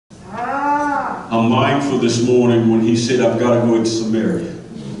I'm mindful this morning when he said, I've got to go into Samaria.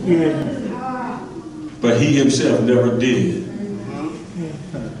 But he himself never did.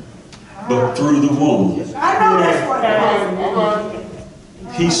 But through the woman,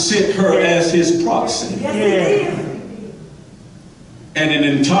 he sent her as his proxy. And an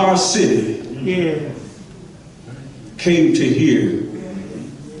entire city came to hear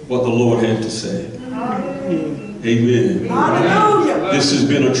what the Lord had to say. Amen. Hallelujah. This has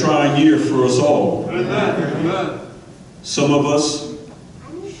been a trying year for us all. Some of us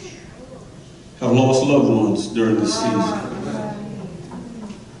have lost loved ones during this season.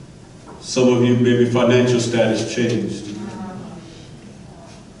 Some of you, maybe financial status changed.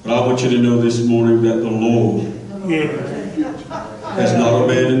 But I want you to know this morning that the Lord has not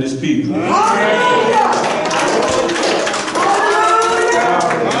abandoned his people.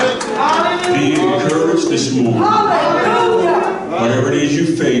 Be encouraged this morning. Whatever it is you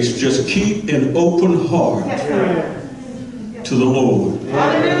face, just keep an open heart to the Lord.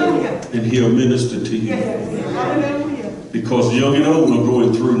 And he'll minister to you. Because young and old are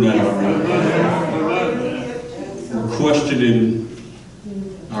going through now. We're questioning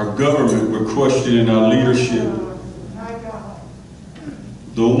our government. We're questioning our leadership.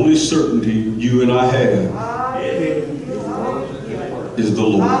 The only certainty you and I have is the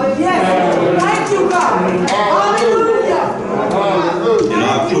Lord. Thank you, God. And I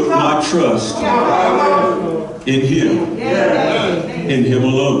put my trust in him. In him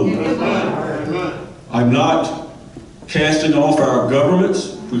alone. I'm not casting off our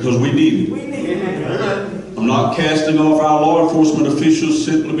governments because we need it. I'm not casting off our law enforcement officials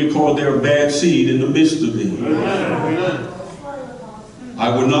simply because they're a bad seed in the midst of it. I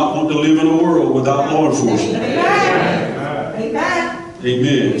would not want to live in a world without law enforcement.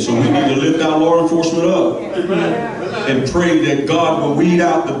 Amen. So we need to lift our law enforcement up and pray that God will weed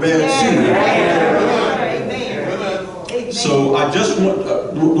out the bad seed. So I just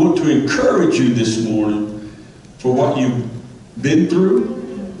want to encourage you this morning for what you've been through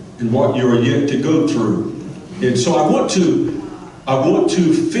and what you're yet to go through. And so I want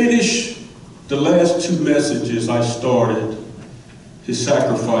to finish the last two messages I started, his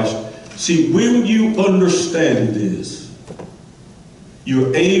sacrifice. See, when you understand this,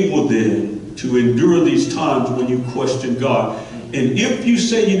 you're able then to endure these times when you question God. And if you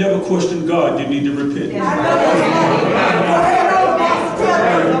say you never question God, you need to repent.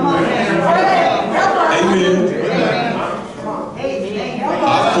 Amen.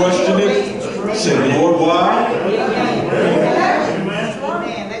 I questioned it. Said, Lord, why?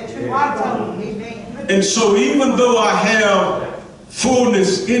 And so even though I have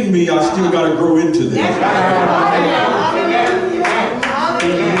fullness in me, I still got to grow into that.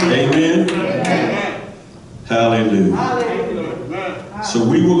 Amen. Hallelujah. So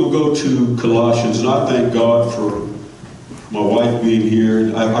we will go to Colossians, and I thank God for my wife being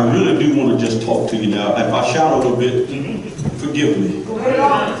here. I really do want to just talk to you now. If I shout a little bit, forgive me.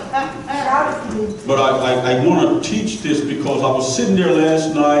 But I want to teach this because I was sitting there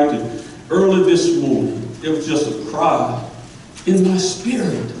last night and early this morning. There was just a cry in my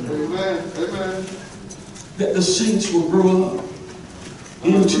spirit that the saints will grow up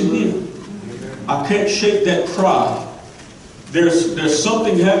into him. I can't shake that cry. There's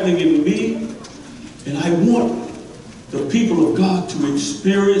something happening in me, and I want the people of God to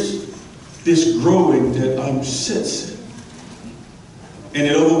experience this growing that I'm sensing. And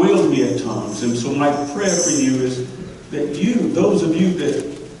it overwhelms me at times. And so my prayer for you is that those of you that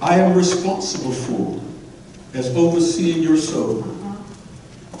I am responsible for as overseeing your soul,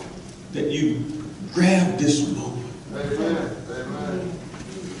 that you grab this moment. Amen.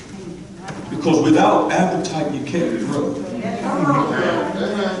 Because without appetite, you can't grow.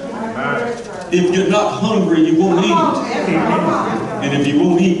 If you're not hungry, you won't eat. And if you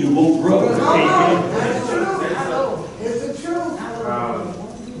won't eat, you won't grow.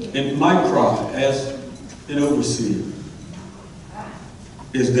 And my cry as an overseer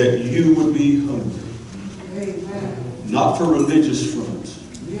is that you would be hungry. Not for religious fronts,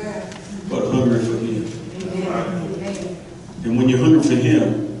 but hungry for him. And when you're hungry for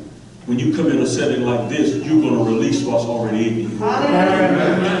him, when you come in a setting like this, you're going to release what's already in you.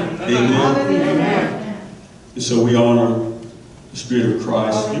 Amen. Amen. And so we honor the Spirit of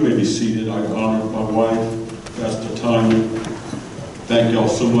Christ. You may be seated. I honor my wife, Pastor Tanya. Thank y'all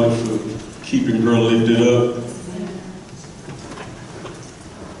so much for keeping her lifted up.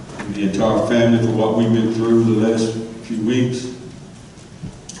 And the entire family for what we've been through the last few weeks.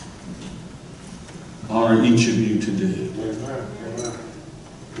 Honor each of you today.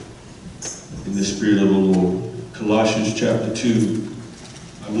 In the Spirit of the Lord. Colossians chapter 2.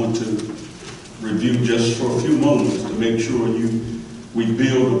 I want to review just for a few moments to make sure we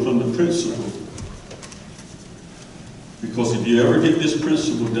build upon the principle. Because if you ever get this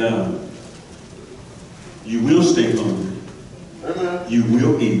principle down, you will stay hungry, you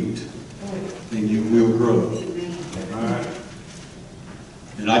will eat, and you will grow.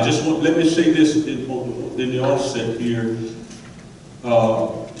 And I just want, let me say this in the offset here.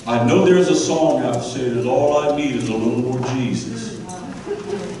 I know there's a song I've said that all I need is a little more Jesus.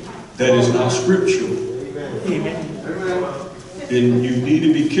 That is not scriptural. And you need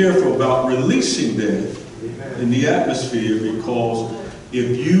to be careful about releasing that in the atmosphere, because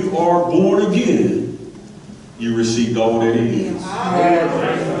if you are born again, you received all that He is.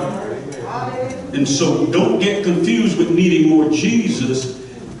 And so don't get confused with needing more Jesus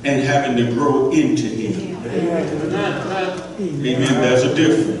and having to grow into Him. Amen. There's a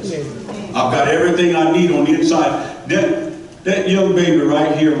difference. I've got everything I need on the inside. That young baby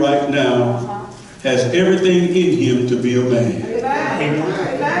right here, right now, has everything in him to be a man.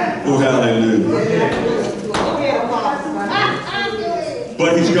 Oh, hallelujah.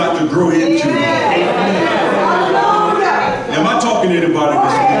 But he's got to grow into it. Am I talking to anybody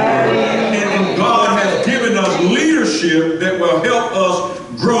this morning? And God has given us leadership that will help us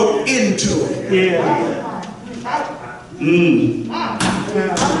grow into it.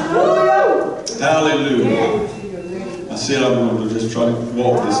 Hallelujah. I said I'm going to just try to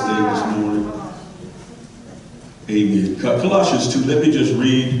walk this thing this morning. Amen. Colossians 2, let me just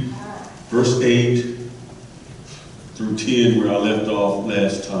read verse 8 through 10 where I left off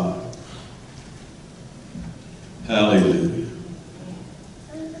last time. Hallelujah.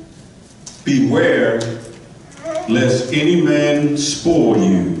 Beware lest any man spoil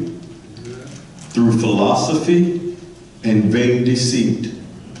you through philosophy and vain deceit,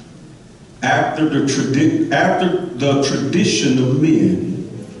 after the tradition of men,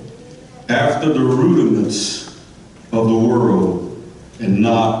 after the rudiments of the world, and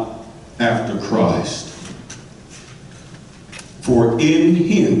not after Christ. For in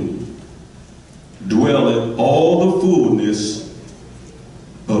Him dwelleth all the fullness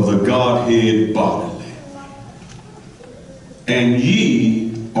of the Godhead bodily, and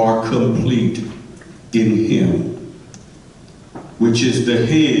ye are complete in Him, which is the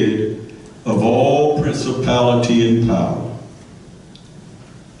head of all principality and power,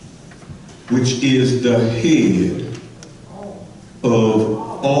 which is the head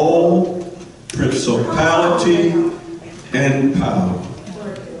of all principality and power.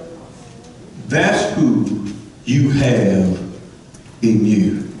 That's who you have in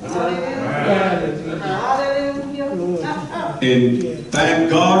you. And thank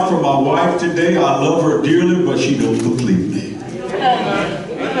God for my wife today. I love her dearly, but she don't complete me.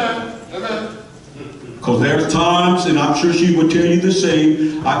 Because there's times, and I'm sure she would tell you the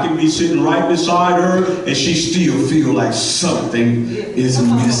same, I can be sitting right beside her and she still feel like something is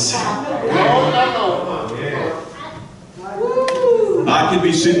missing. I can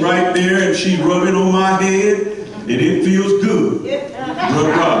be sitting right there and she's rubbing on my head and it feels good.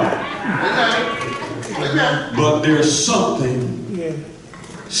 But there's something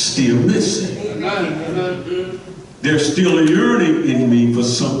still missing. There's still a yearning in me for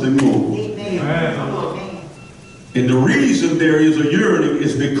something more. And the reason there is a yearning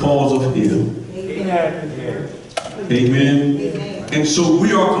is because of Him. Amen. And so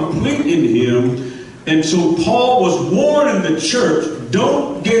we are complete in Him. And so Paul was warning the church,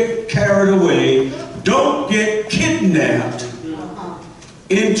 don't get carried away, don't get kidnapped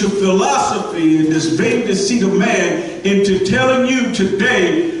into philosophy and this vain deceit of man, into telling you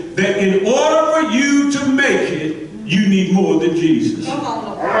today that in order for you to make it, you need more than Jesus.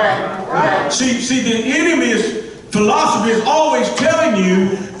 See, the enemy's philosophy is always telling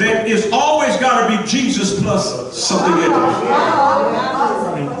you that it's always got to be Jesus plus something else.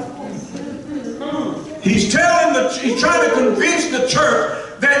 He's trying to convince the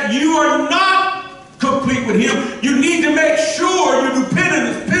church that you are not complete with Him. You need to make sure you do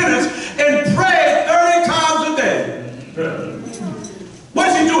penance, and pray 30 times a day. What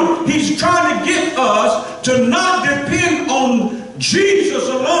is He doing? He's trying to get us to not depend on Jesus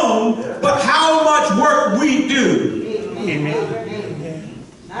alone, but how much work we do. Amen.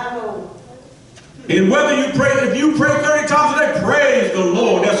 And whether you pray, if you pray 30 times a day, praise the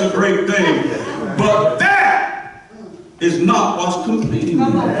Lord. That's a great thing. But that is not what's completing me.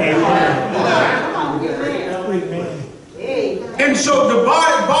 And so the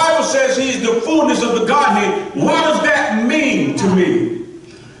Bible says He is the fullness of the Godhead. What does that mean to me?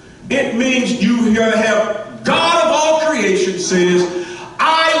 It means you have God of all creation says,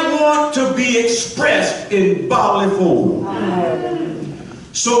 I want to be expressed in bodily form.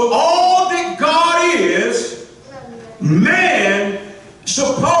 So all that God man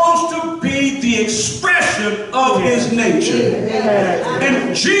supposed to be the expression of his nature.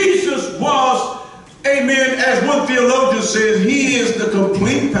 And Jesus was, amen, as one theologian says, he is the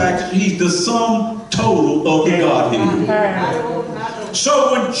complete package. He's the sum total of the Godhead.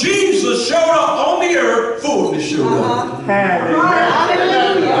 So when Jesus showed up on the earth, fullness showed up.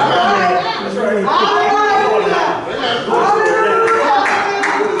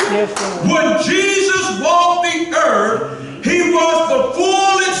 When Jesus walked the earth, he was the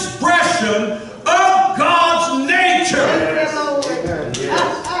full expression of God's nature.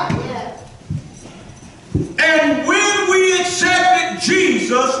 And when we accepted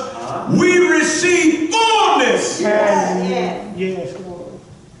Jesus, we received fullness. Yes, Lord.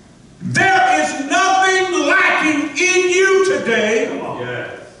 There is nothing lacking in you today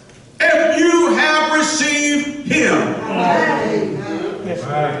if you have received him. Yes,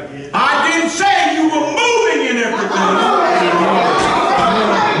 Lord. I didn't say you were moving in everything,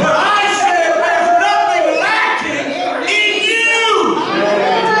 but I said there's nothing lacking in you.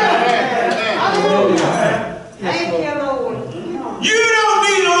 Thank you, Lord. You don't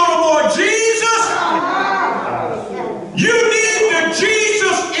need a little more Jesus. You need the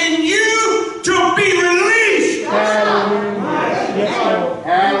Jesus in you to be released.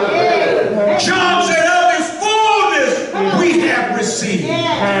 John said, of his fullness we have received.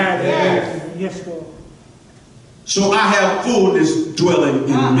 Yes, Lord. So I have fullness dwelling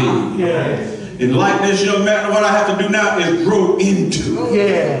in me. And like this young man, what I have to do now is grow into.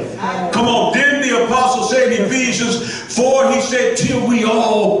 Come on, didn't the apostle say in Ephesians 4, he said, till we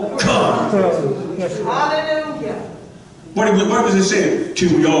all come. Hallelujah. What was it saying?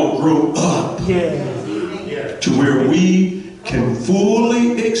 Till we all grow up. To where we can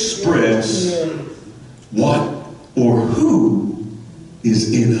fully express what or who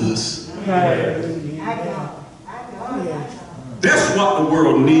is in us. That's what the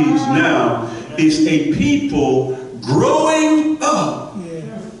world needs now, is a people growing up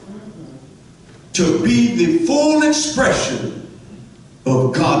to be the full expression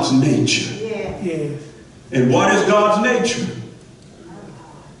of God's nature. And what is God's nature?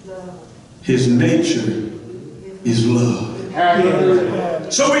 His nature is love.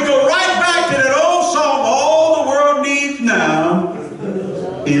 So we go right back to that old song, all the world needs now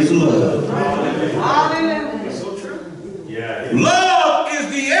is love. Love is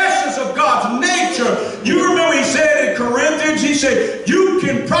the essence of God's nature. You remember he said in Corinthians, he said, you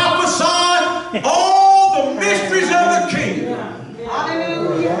can prophesy all the mysteries of the kingdom.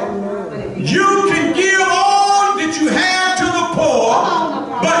 You can give all that you have to the poor,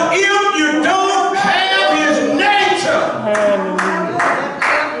 but if you don't have his nature,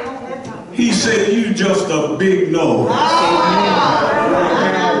 he said, you just a big nose.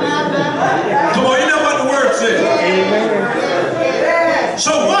 Come on, you know what the word says.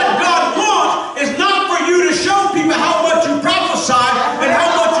 So what God wants is not for you to show people how much you prophesy and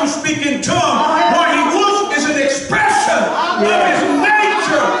how much you speak in tongues. What he wants is an expression of his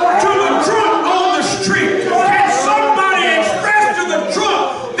nature to the drunk on the street. Can somebody express to the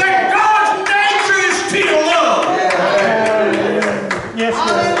drunk that God's nature is still love? Yes,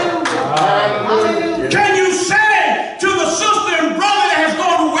 Lord. Can you say to the sister and brother that has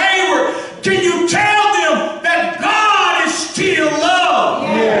gone wayward, can you tell them that God is still love?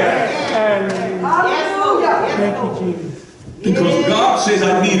 Thank you, Jesus. Because God says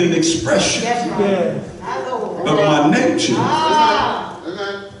I need an expression of my nature.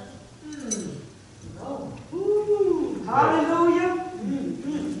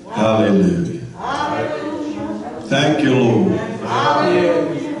 Hallelujah. Thank you, Lord,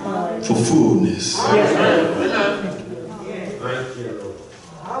 for fullness.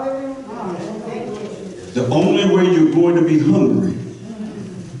 The only way you're going to be hungry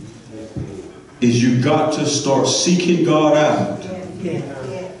is you got to start seeking God out.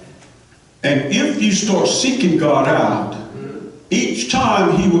 And if you start seeking God out, each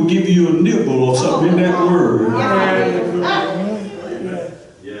time he will give you a nibble or something in that word,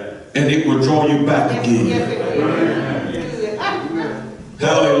 and it will draw you back again.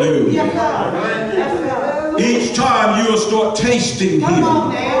 Hallelujah. Each time you'll start tasting him.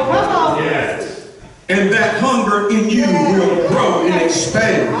 And that hunger in you will grow and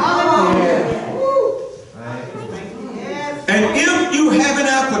expand. And if you have an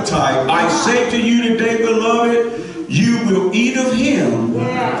appetite, I say to you today, beloved, you will eat of him.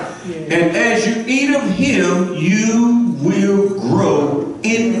 And as you eat of him, you will grow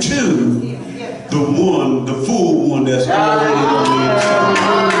into the one, the full one that's already on the inside.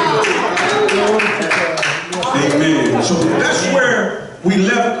 Amen. So that's where we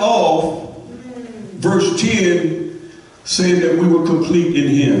left off. Verse 10, saying that we were complete in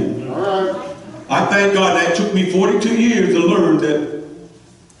Him. I thank God that it took me 42 years to learn that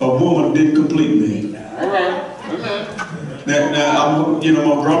a woman didn't complete me. That, you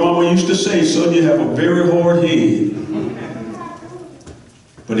know, my grandmama used to say, son, you have a very hard head.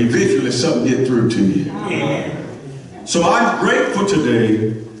 But eventually something get through to you. So I'm grateful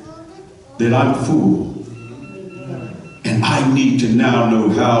today that I'm full. And I need to now know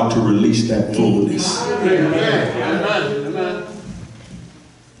how to release that fullness.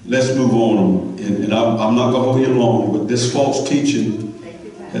 Let's move on. And I'm not going to hold you long, but this false teaching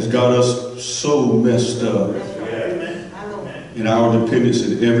has got us so messed up in our dependence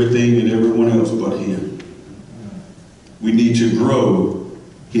on everything and everyone else but Him. We need to grow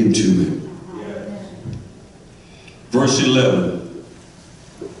into Him. Verse 11.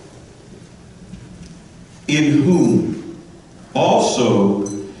 In whom also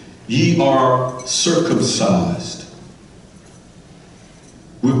ye are circumcised,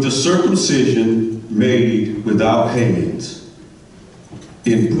 with the circumcision made without hands,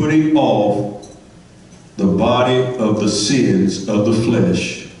 in putting off the body of the sins of the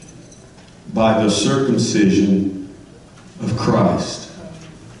flesh by the circumcision of Christ.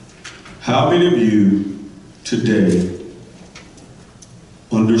 How many of you today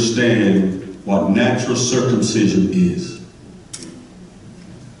understand what natural circumcision is?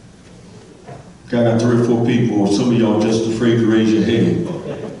 I got 3 or 4 people, or some of y'all just afraid to raise your hand.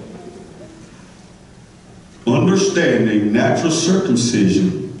 Understanding natural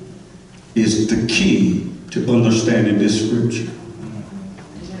circumcision is the key to understanding this scripture.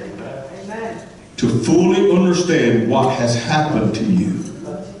 Amen. To fully understand what has happened to you.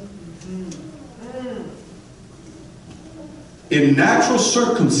 In natural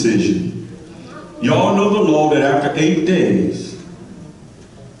circumcision, y'all know the law that after 8 days,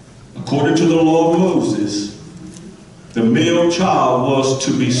 according to the law of Moses, the male child was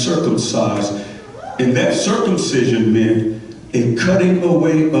to be circumcised. And that circumcision meant a cutting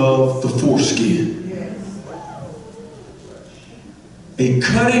away of the foreskin. Yes. A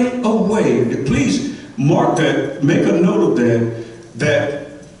cutting away. Please mark that, make a note of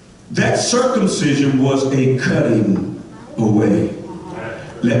that, that circumcision was a cutting away.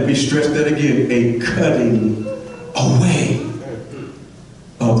 Let me stress that again, a cutting away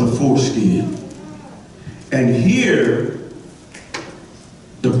of the foreskin. And here,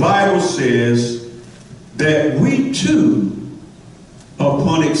 the Bible says that we too,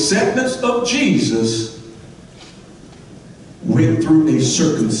 upon acceptance of Jesus, went through a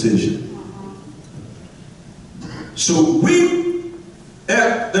circumcision. So we,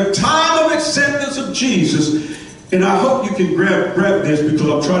 at the time of acceptance of Jesus, and I hope you can grab this because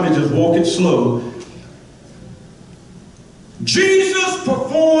I'm trying to just walk it slow. Jesus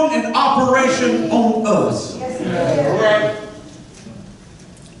performed an operation on us. Yes,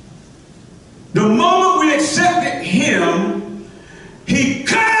 the moment we accepted Him, He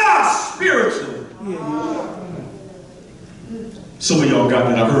cut us spiritually. Some of y'all got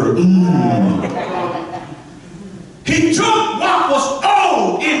that, I heard it. He took what was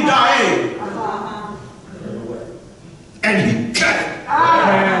old in Diane and He cut it.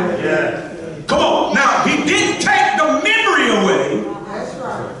 Come on, now He didn't take the memory away.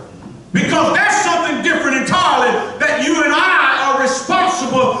 Because that's something different entirely, that you and I are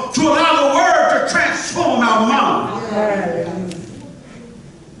responsible to allow the Word to transform our mind.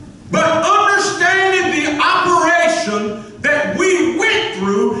 But understanding the operation that we went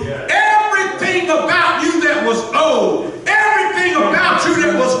through, everything about you that was old, everything about you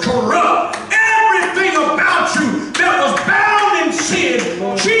that was corrupt, everything about you that was bound in sin,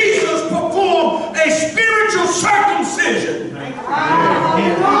 Jesus performed a spiritual circumcision.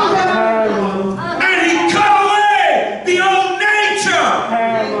 And He cut away the old nature.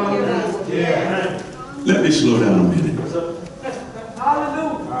 Let me slow down a minute.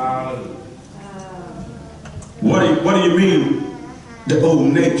 What do you mean, the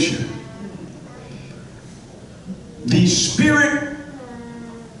old nature? The spirit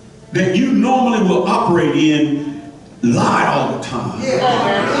that you normally will operate in lied all the time.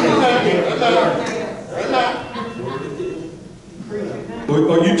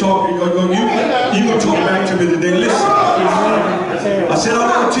 Are you talking? You gonna talk back to me today? Listen. I said I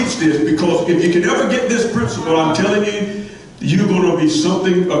want to teach this because if you can ever get this principle, I'm telling you, you're going to be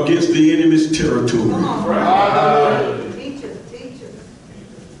something against the enemy's territory.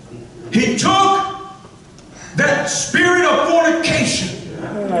 He took that spirit of fornication,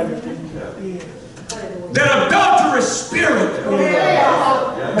 that adulterous spirit,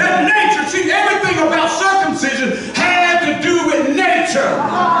 that nature. See, everything about circumcision had to do with nature.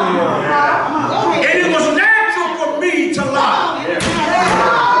 And it was natural for me to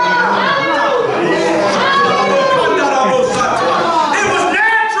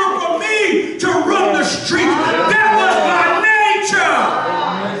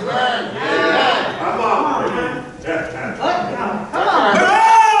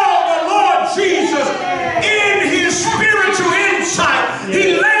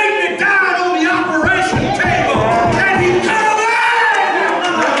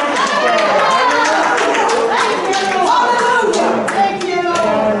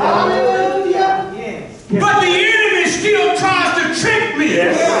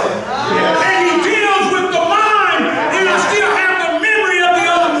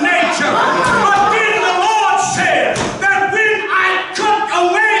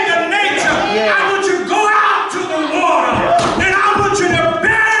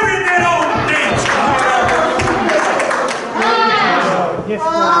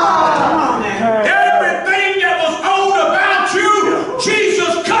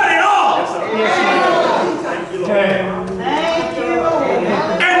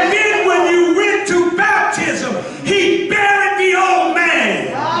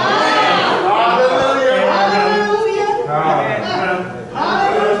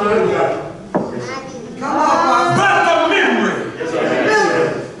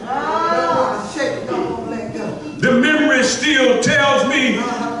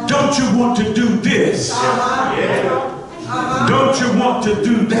don't you want to do this? Don't you want to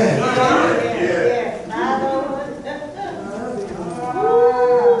do that?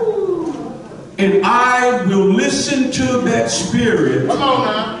 And I will listen to that spirit. Come on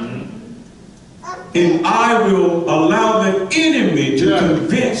now. And I will allow the enemy to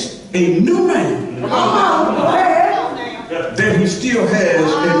convince a new man that he still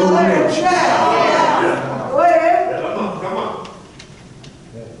has an old nature.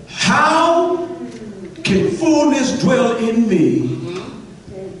 How can fullness dwell in me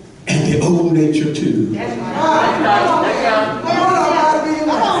and the old nature too?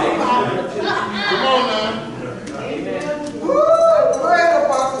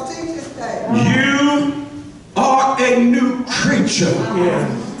 You are a new creature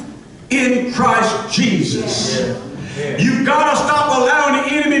in Christ Jesus. You've got to stop allowing the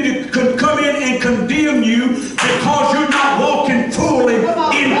enemy to come in and condemn you because you're not walking fully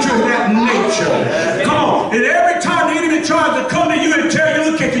into that nature. Come on. And every time the enemy tries to come to you and tell you,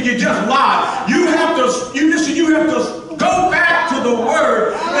 look at you, you just lied. You have to go back to the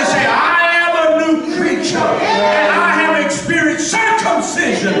word and say, I am a new creature and I have experienced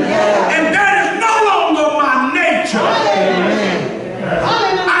circumcision and that is no longer my nature.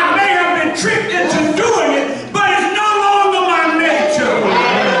 I may have been tricked into doing it, but it's no longer my nature.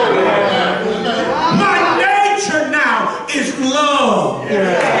 My nature now is love.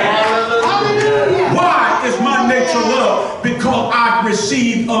 Why is my nature love? Because I've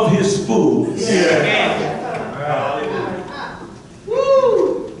received of his fullness.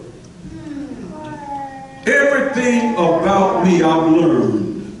 Everything about me I've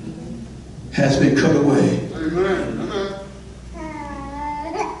learned has been cut away.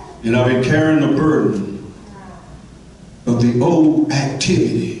 And I've been carrying the burden of the old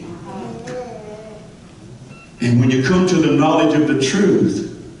activity. And when you come to the knowledge of the truth,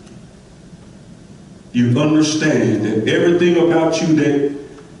 you understand that everything about you that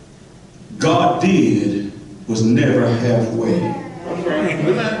God did was never halfway.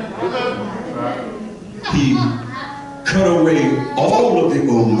 He cut away all of the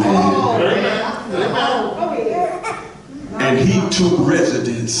old man, and he took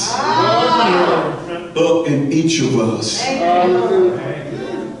residence up in each of us.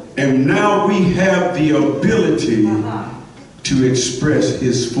 And now we have the ability to express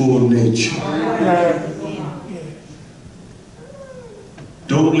his full nature.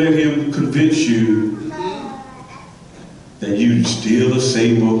 Don't let him convince you that you're still the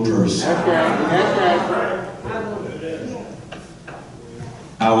same old person.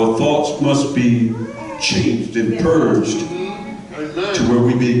 Our thoughts must be changed and purged to where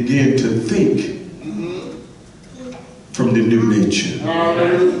we begin to think from the new nature.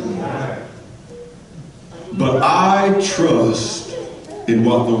 But I trust in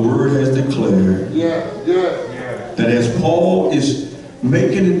what the Word has declared, that as Paul is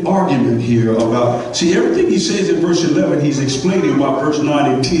making an argument here about, see, everything he says in verse 11, he's explaining why verse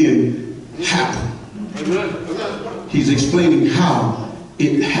 9 and 10 happened. He's explaining how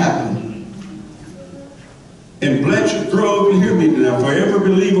it happened. And Blanchard Grove, hear me now, for every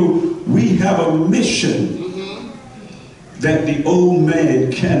believer, we have a mission that the old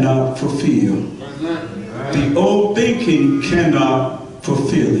man cannot fulfill. The old thinking cannot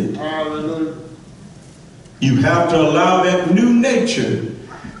fulfill it. You have to allow that new nature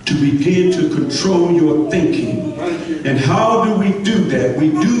to begin to control your thinking. And how do we do that?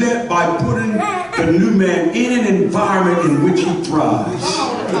 We do that by putting the new man in an environment in which he thrives.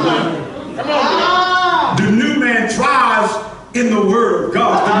 The new man thrives in the Word of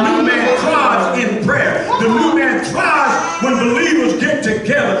God. The new man thrives in prayer. The new man thrives when believers get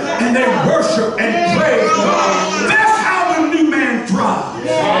together and they worship and praise God. That's how the new man thrives.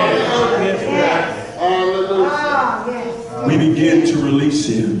 We begin to release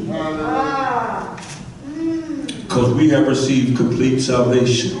him because we have received complete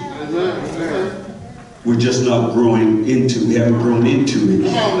salvation. We're just not growing into, we haven't grown into it.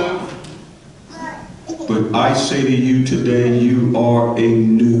 But I say to you today, you are a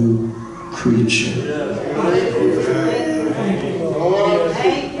new creature.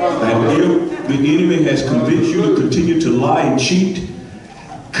 And if the enemy has convinced you to continue to lie and cheat,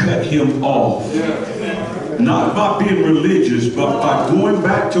 cut him off. Not by being religious, but by going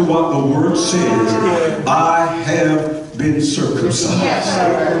back to what the Word says. I have been circumcised.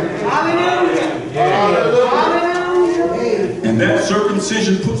 And that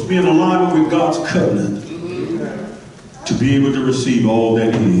circumcision puts me in alignment with God's covenant to be able to receive all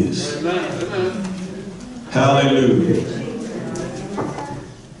that He is. Hallelujah.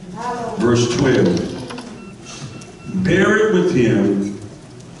 Verse 12. Buried with Him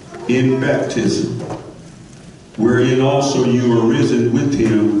in baptism, wherein also you are risen with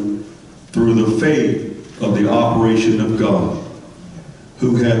him through the faith of the operation of God,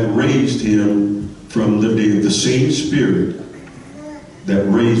 who hath raised him from the dead. The same Spirit that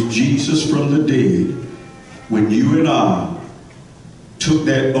raised Jesus from the dead, when you and I took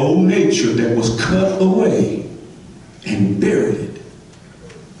that old nature that was cut away and buried it,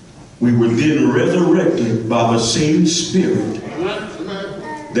 we were then resurrected by the same Spirit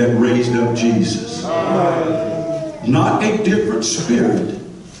that raised up Jesus. Not a different spirit.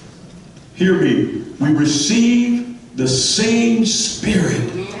 Hear me. We receive the same Spirit.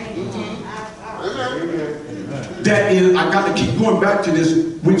 That is, I got to keep going back to this,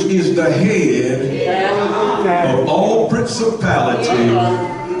 which is the head of all principality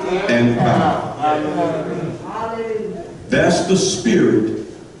and power. That's the Spirit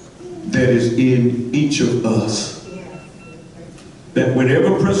that is in each of us. That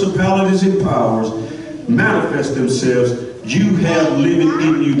whenever principalities and powers manifest themselves, you have living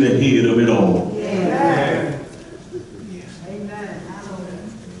in you the head of it all.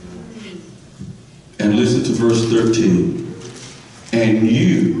 And listen to verse 13. And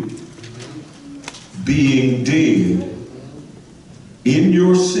you, being dead in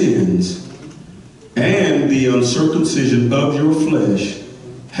your sins and the uncircumcision of your flesh,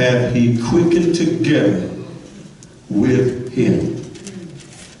 hath he quickened together with him,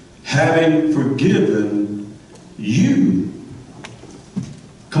 having forgiven you.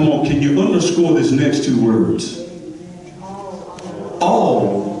 Come on, can you underscore this next two words?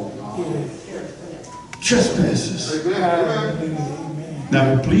 All trespasses.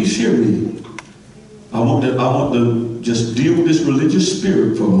 Now, please hear me. I want to just deal with this religious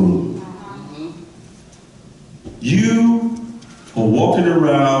spirit for a moment. You are walking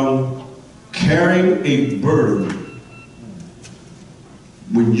around carrying a burden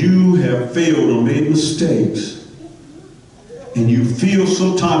when you have failed or made mistakes, and you feel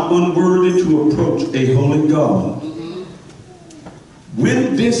sometimes unworthy to approach a holy God.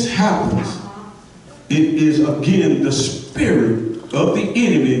 When this happens, it is again the spirit of the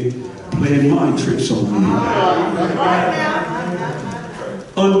enemy playing mind tricks on you.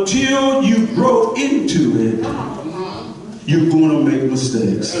 Until you grow into it, you're going to make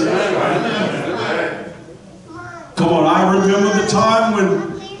mistakes. Come on, I remember the time when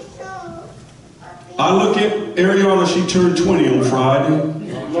I look at Ariana, she turned 20 on Friday.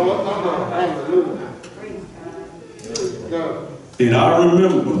 And I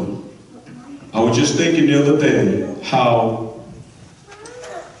remember, I was just thinking the other day how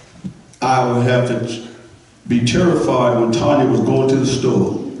I would have to be terrified when Tanya was going to the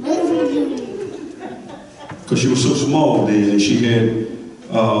store. Because she was so small then and she had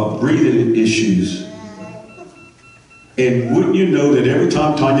breathing issues. And wouldn't you know that every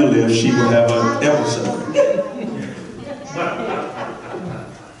time Tanya left, she would have an episode.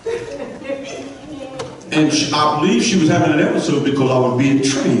 And I believe she was having an episode because I was being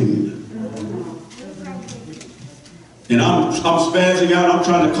trained. And I'm spazzing out, I'm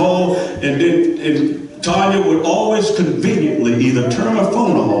trying to call, and Tanya would always conveniently either turn her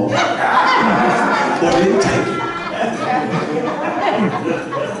phone off or didn't take it.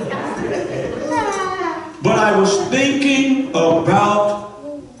 But I was thinking about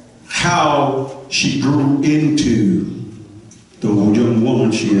how she grew into the young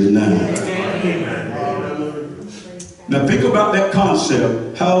woman she is now. Now think about that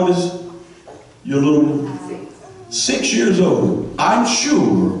concept. How old is your little 6 years old? I'm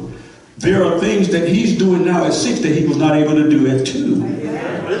sure there are things that he's doing now at 6 that he was not able to do at 2.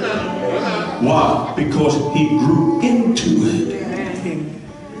 Why? Because he grew into it.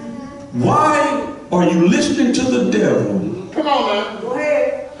 Why are you listening to the devil? Come on, man. Go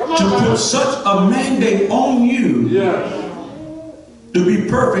ahead. Come on, to put such a mandate on you to be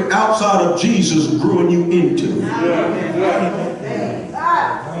perfect outside of Jesus growing you into it?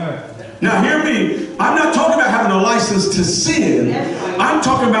 Now hear me, I'm not talking about having a license to sin. I'm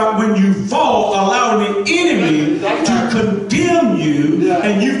talking about when you fall, allowing the enemy to condemn you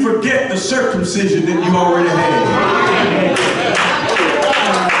and you forget the circumcision that you already had.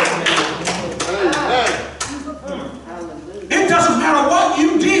 It doesn't matter what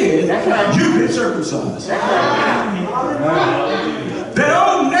you did, you've been circumcised. That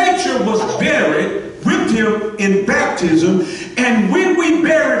old nature was buried with him in baptism, and when we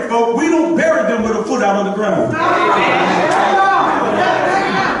bury folk, we don't bury them with a foot out of the ground.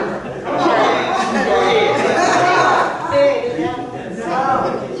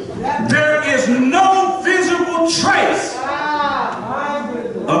 There is no visible trace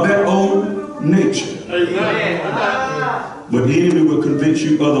of that old nature. But the enemy will convince convince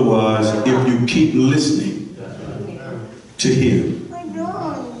you otherwise if you keep listening to him.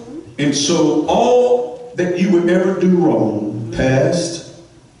 And so all that you would ever do wrong, past,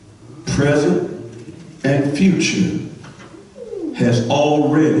 present, and future, has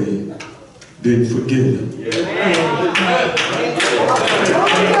already been forgiven.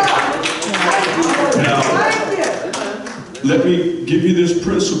 Now, let me give you this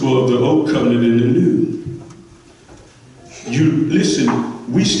principle of the old covenant and the new. You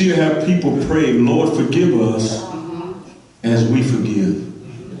listen, we still have people praying, Lord, forgive us as we forgive.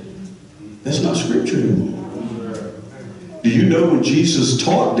 That's not scripture anymore. Do you know when Jesus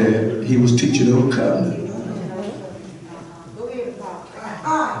taught that, he was teaching the old covenant?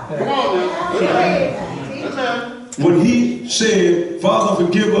 When he said, Father,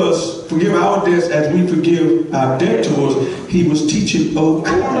 forgive us, forgive our debts as we forgive our debtors, he was teaching old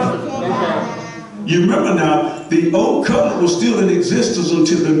covenant. You remember now, the old covenant was still in existence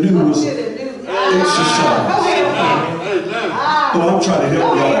until the new was exercised. Oh, I'm trying to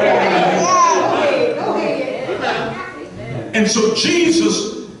help y'all. And so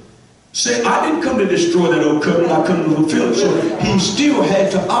Jesus said, I didn't come to destroy that old covenant, I come to fulfill it. So he still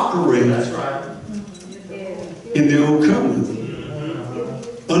had to operate in the old covenant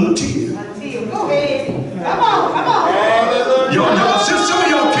until. Come on. Y'all, some of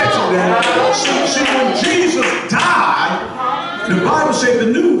y'all catching that. See, when Jesus died, the Bible said the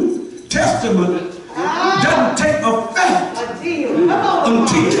New Testament doesn't take effect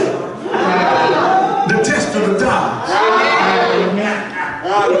until the testament dies.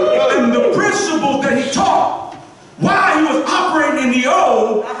 And the principles that he taught while he was operating in the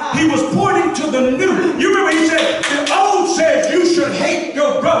old, he was pointing to the new. You remember he said, the old says you should hate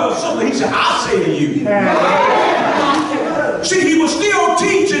your brother or something. He said, I say to you. See, he was still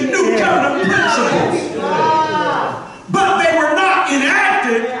teaching new covenant principles. But they were not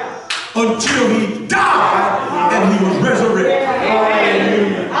enacted until he died and he was resurrected.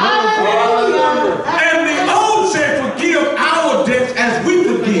 And the old said, forgive our debts as we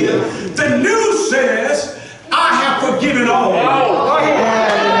forgive. The new says, I have forgiven all.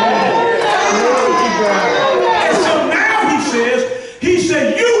 And so now he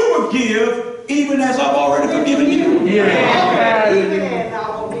said, you forgive even as I've already forgiven you.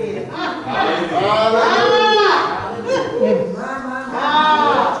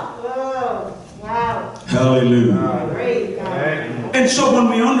 Hallelujah. And so when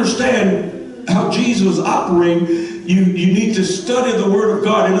we understand how Jesus was operating, you need to study the Word of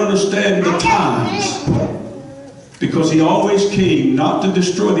God and understand the times. Because he always came not to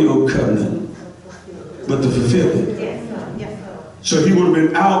destroy the old covenant, but to fulfill it. So he would have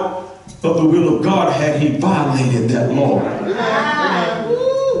been out of the will of God had he violated that law.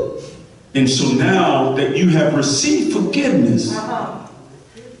 And so now that you have received forgiveness,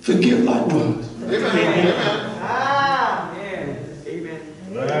 forgive likewise.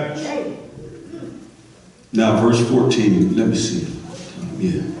 Now verse 14, let me see.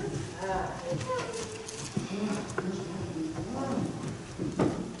 Yeah.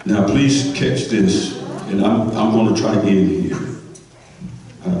 Now please catch this, and I'm going to try to end here.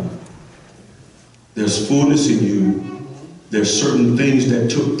 There's fullness in you. There's certain things that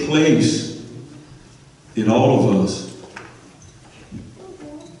took place in all of us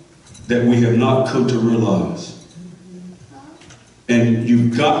that we have not come to realize. And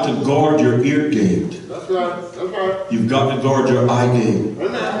you've got to guard your ear gate. That's right. That's right. You've got to guard your eye gate.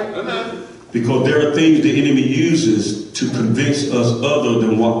 Amen. Because there are things the enemy uses to convince us other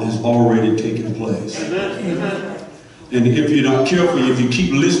than what has already taken place. Amen. And if you're not careful, if you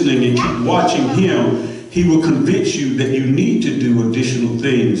keep listening and keep watching him, he will convince you that you need to do additional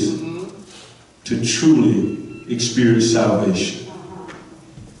things to truly experience salvation.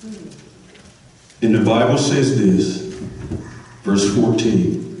 And the Bible says this, verse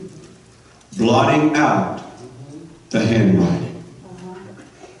 14, blotting out the handwriting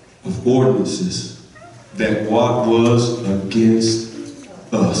of ordinances that what was against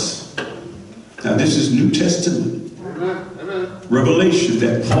us. Now this is New Testament revelation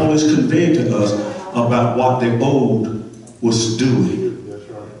that Paul is conveying to us about what the old was doing.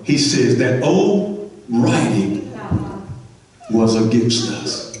 He says that old writing was against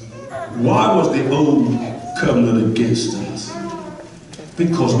us. Why was the old covenant against us?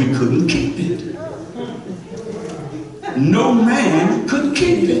 Because we couldn't keep it. No man could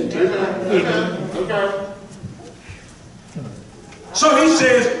keep it. So he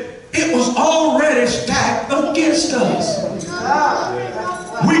says, it was already stacked against us.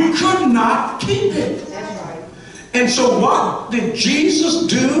 We could not keep it. And so what did Jesus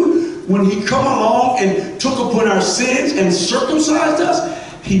do when he come along and took upon our sins and circumcised us,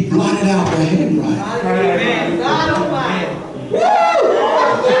 he blotted out the handwriting. Amen. God Almighty.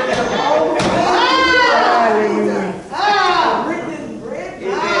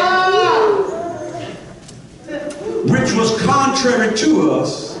 Which was contrary to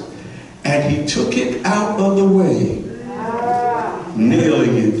us, and he took it out of the way,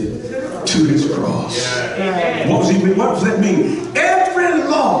 nailing it to his cross. What does that mean? Every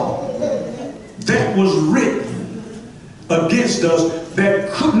law that was written against us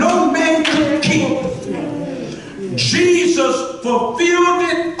that no man could keep, Jesus fulfilled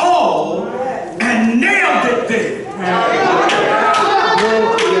it all and nailed it there.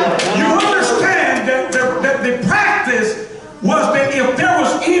 You understand that the practice was that if there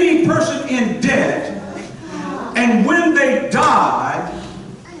was any person in debt, and when they died,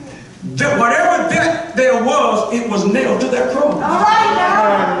 that whatever debt there was, it was nailed to their cross. All right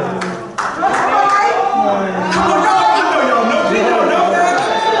now. Come on, y'all. I know y'all know. Y'all know that.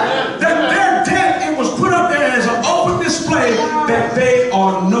 That their debt, it was put up there as an open display that they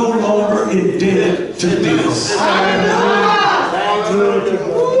are no longer indebted to this.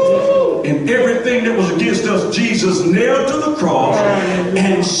 And everything that was against us, Jesus nailed to the cross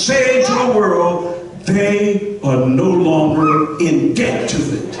and said to the world, they are no longer in debt to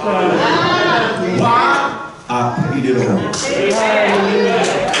it. Why? I paid it all.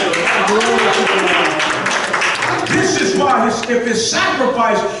 This is why if his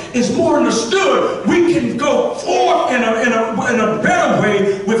sacrifice is more understood, we can go forth in a better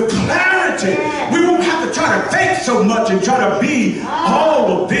way with clarity. We won't have to try to think so much and try to be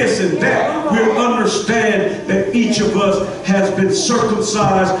all of this and that. We'll understand that each of us has been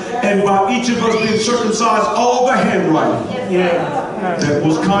circumcised, and by each of us being circumcised, all the handwriting that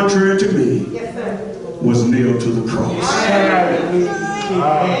was contrary to me was nailed to the cross.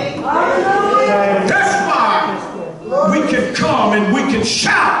 That's why we can come and we can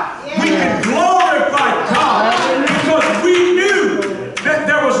shout. We can glorify God because we knew that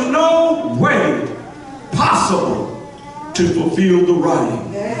there was no way possible to fulfill the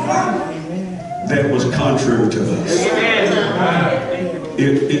writing that was contrary to us.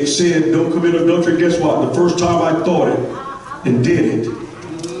 It said, don't commit adultery. Guess what? The first time I thought it and did it,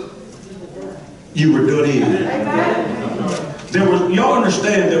 you were done in. Y'all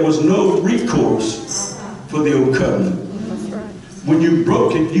understand there was no recourse for the old covenant. When you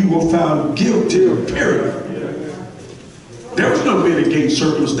broke it, you were found guilty, period. There was no mitigating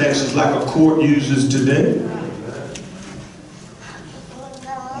circumstances like a court uses today.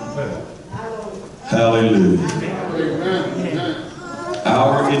 Hallelujah.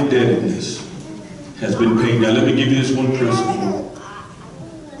 Our indebtedness has been paid. Now let me give you this one principle.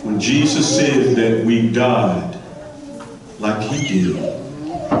 When Jesus said that we died like he did,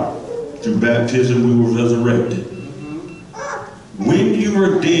 through baptism we were resurrected. When you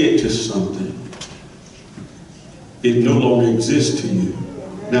are dead to something, it no longer exists to you.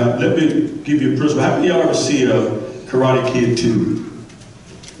 Now, let me give you a principle. How many of y'all ever see Karate Kid 2?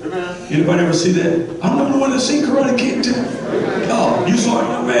 Anybody ever see that? I'm not the one that seen Karate Kid 2. Oh, you saw it,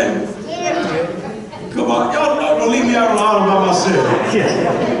 young man? Come on, y'all don't leave me out alone by myself.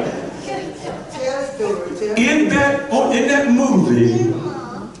 In that movie,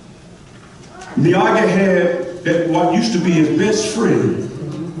 Miyagi had that what used to be his best friend,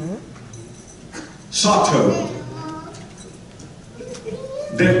 Sato,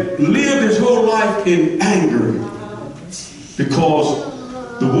 that lived his whole life in anger because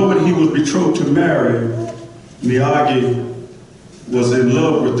the woman he was betrothed to marry, Miyagi, was in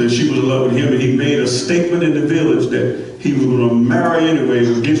love with her. She was in love with him, and he made a statement in the village that he was going to marry anyway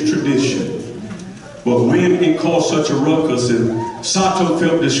against tradition. But when it caused such a ruckus and Sato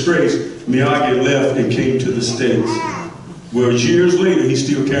felt disgraced, Miyagi left and came to the States. Well, years later, he's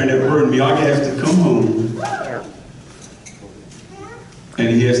still carrying that burden. Miyagi has to come home, and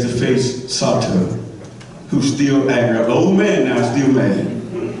he has to face Sato, who's still angry. An old man now, still mad.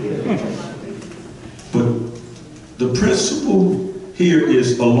 But the principle here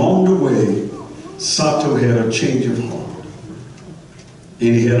is, along the way, Sato had a change of heart.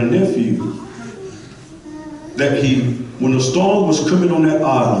 And he had a nephew that when the storm was coming on that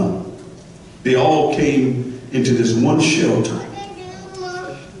island, they all came into this one shelter.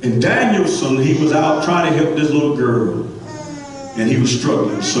 And Danielson, he was out trying to help this little girl, and he was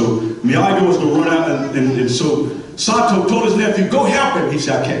struggling. So Miyagi was going to run out, and so Sato told his nephew, go help him. He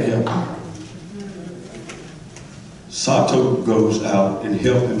said, I can't help him. Sato goes out and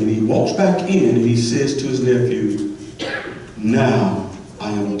helps him, and he walks back in, and he says to his nephew, now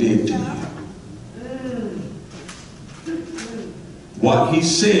I am dead to you. What he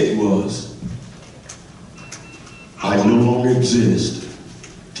said was, I no longer exist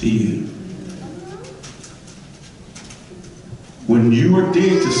to you. When you are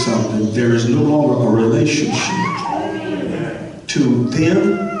dead to something, there is no longer a relationship to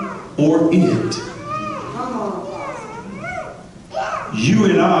them or it. You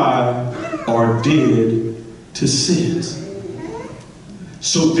and I are dead to sins.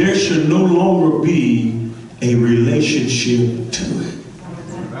 So there should no longer be a relationship to it.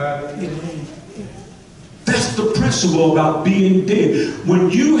 That's the principle about being dead. When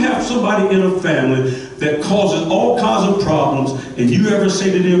you have somebody in a family that causes all kinds of problems, and you ever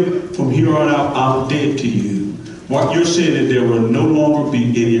say to them, from here on out, I'm dead to you, what you're saying is there will no longer be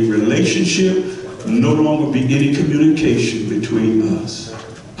any relationship, no longer be any communication between us.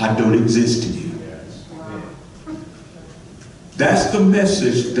 I don't exist to you. That's the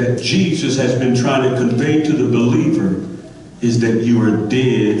message that Jesus has been trying to convey to the believer, is that you are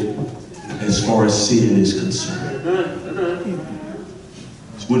dead as far as sin is concerned.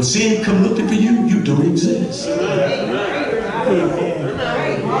 When sin comes looking for you, you don't exist. Are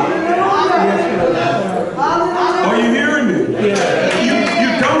you hearing me?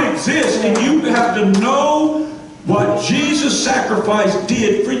 You don't exist, and you have to know what Jesus' sacrifice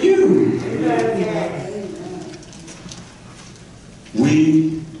did for you.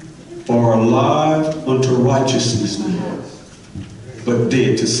 We are alive unto righteousness now, but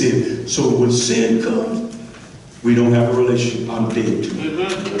dead to sin. So when sin comes, we don't have a relationship. I'm dead to it.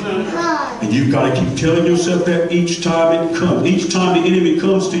 And you've got to keep telling yourself that each time it comes. Each time the enemy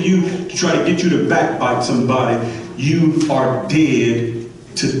comes to you to try to get you to backbite somebody, you are dead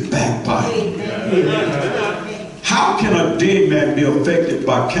to backbite. How can a dead man be affected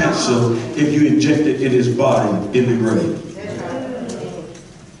by cancer if you inject it in his body in the grave?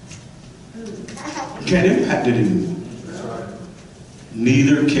 Can't impact it anymore.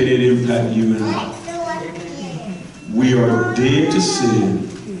 Neither can it impact you and I. We are dead to sin.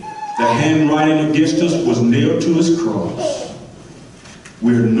 The handwriting against us was nailed to his cross.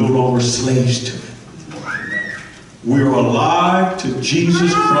 We are no longer slaves to it. We are alive to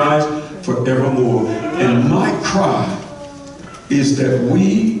Jesus Christ forevermore. And my cry is that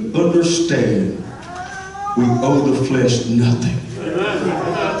we understand we owe the flesh nothing.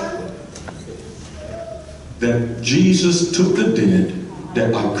 That Jesus took the debt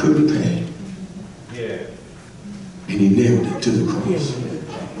that I couldn't pay. And he nailed it to the cross.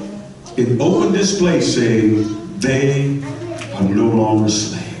 It opened display saying, they are no longer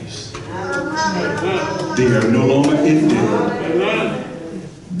slaves. They are no longer in debt.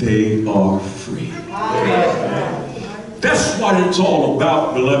 They are free. That's what it's all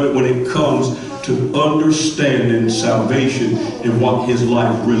about, beloved, when it comes to understanding salvation and what his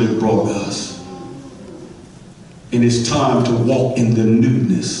life really brought us. And it's time to walk in the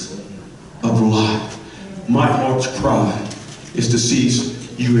newness of life. My heart's cry is to see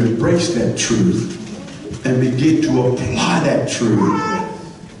you embrace that truth and begin to apply that truth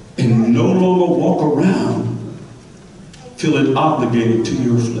and no longer walk around feeling obligated to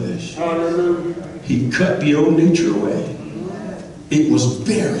your flesh. He cut the old nature away. It was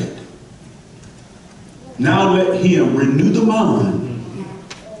buried. Now let him renew the mind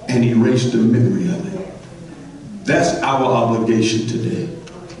and erase the memory of it. That's our obligation today.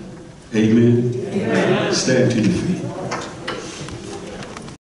 Amen. Amen. Stand to your feet.